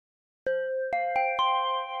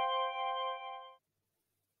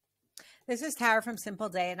This is Tara from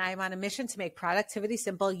Simpleday, and I am on a mission to make productivity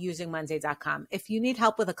simple using Monday.com. If you need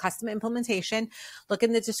help with a custom implementation, look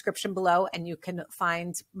in the description below and you can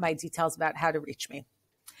find my details about how to reach me.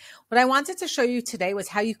 What I wanted to show you today was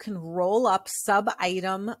how you can roll up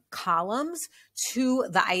sub-item columns to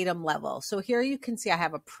the item level. So here you can see I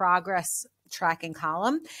have a progress tracking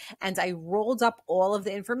column, and I rolled up all of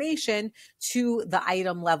the information to the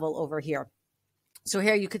item level over here. So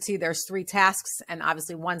here you could see there's 3 tasks, and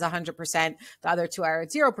obviously one's 100%, the other 2 are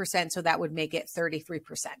at 0%, so that would make it 33%.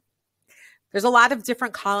 There's a lot of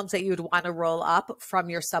different columns that you would want to roll up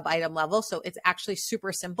from your sub-item level, so it's actually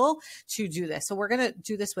super simple to do this. So we're going to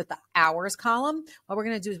do this with the hours column. What we're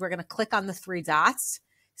going to do is we're going to click on the 3 dots,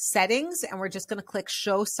 settings, and we're just going to click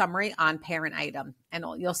show summary on parent item. And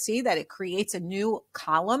you'll see that it creates a new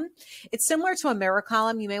column. It's similar to a mirror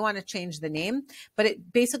column. You may want to change the name, but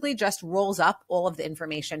it basically just rolls up all of the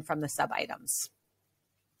information from the sub-items.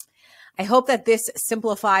 I hope that this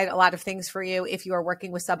simplified a lot of things for you if you are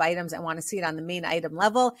working with sub-items and want to see it on the main item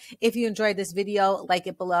level. If you enjoyed this video, like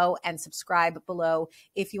it below and subscribe below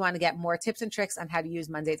if you want to get more tips and tricks on how to use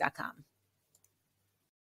Monday.com.